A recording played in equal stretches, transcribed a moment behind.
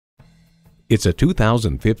It's a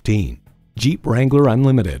 2015 Jeep Wrangler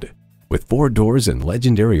Unlimited. With 4 doors and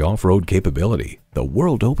legendary off-road capability, the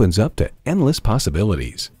world opens up to endless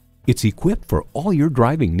possibilities. It's equipped for all your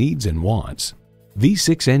driving needs and wants.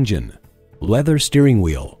 V6 engine, leather steering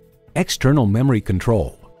wheel, external memory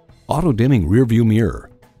control, auto-dimming rearview mirror,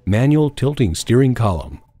 manual tilting steering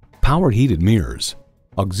column, power heated mirrors,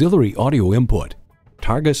 auxiliary audio input,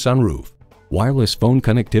 Targa sunroof, wireless phone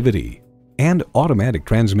connectivity, and automatic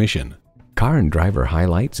transmission. Car and Driver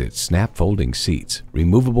highlights its snap folding seats,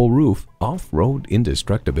 removable roof, off-road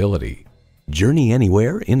indestructibility. Journey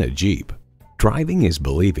anywhere in a Jeep. Driving is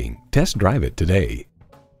believing. Test drive it today.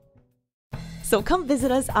 So come visit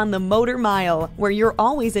us on the Motor Mile, where you're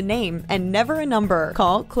always a name and never a number.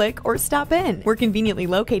 Call, click, or stop in. We're conveniently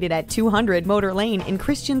located at 200 Motor Lane in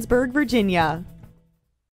Christiansburg, Virginia.